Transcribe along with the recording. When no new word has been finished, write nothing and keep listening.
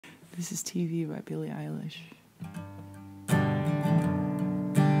This is TV by Billie Eilish.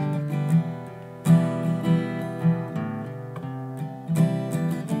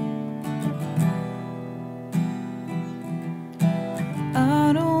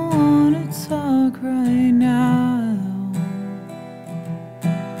 I don't wanna talk right now.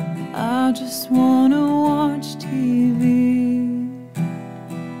 I just wanna watch TV.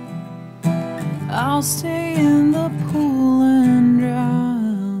 I'll stay in the pool and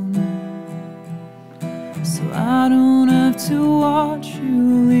drown, so I don't have to watch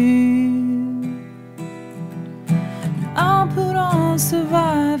you leave. I'll put on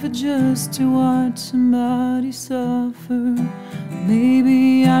Survivor just to watch somebody suffer.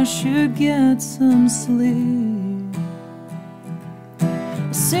 Maybe I should get some sleep.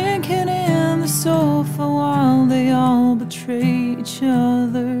 Sinking in the sofa while they all betray each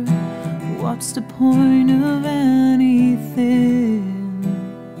other. What's the point of anything?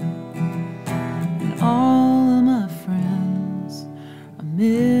 And all of my friends are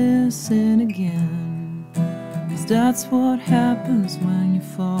missing again. 'Cause that's what happens when you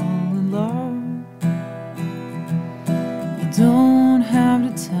fall in love. You don't have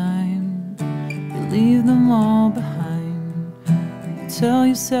the time, you leave them all behind. You tell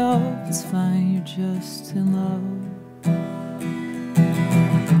yourself it's fine, you're just in love.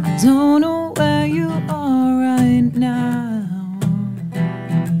 I don't know where you are right now.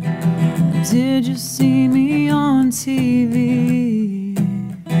 Did you see me on TV?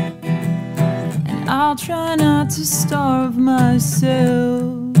 And I'll try not to starve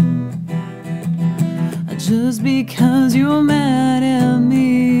myself just because you're mad at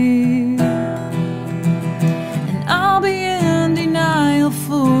me. And I'll be in denial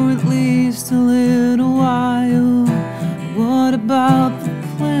for at least a little while. What about the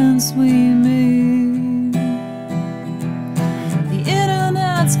plans we made? The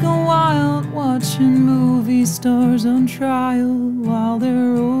internet's gone wild, watching movie stars on trial while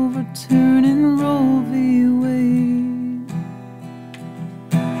they're overturning Roe v. Wade.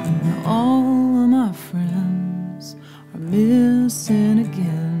 Now all of my friends are missing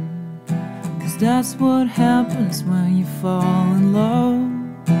again. 'Cause that's what happens when you fall in love.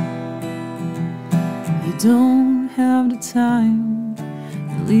 You don't have the time,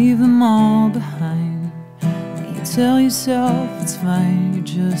 you leave them all behind. You tell yourself it's fine,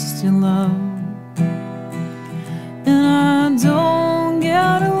 you're just in love. And I don't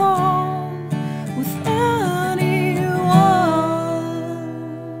get along with anyone.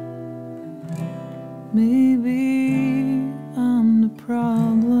 Maybe I'm the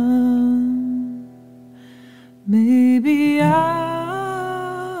problem. Maybe I'm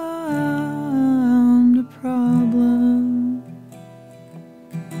the problem.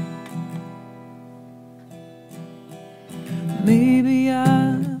 Maybe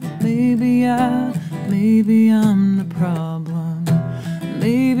I'm the problem.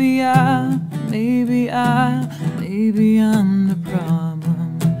 Maybe I'm the problem. Maybe I'm the problem.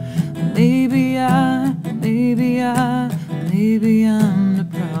 Maybe I'm the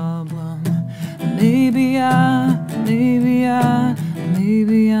problem. Maybe I'm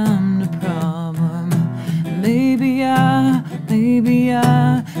the problem.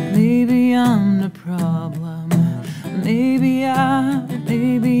 Maybe I'm the problem. Baby, I'm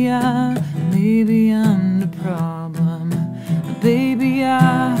the problem. Baby,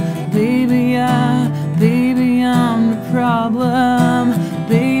 I'm the problem.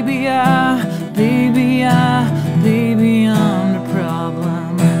 Baby, I'm the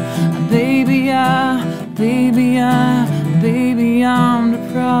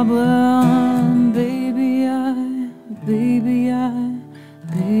problem.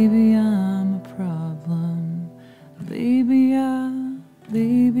 Baby, I'm a problem.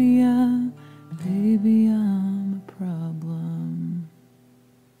 Baby,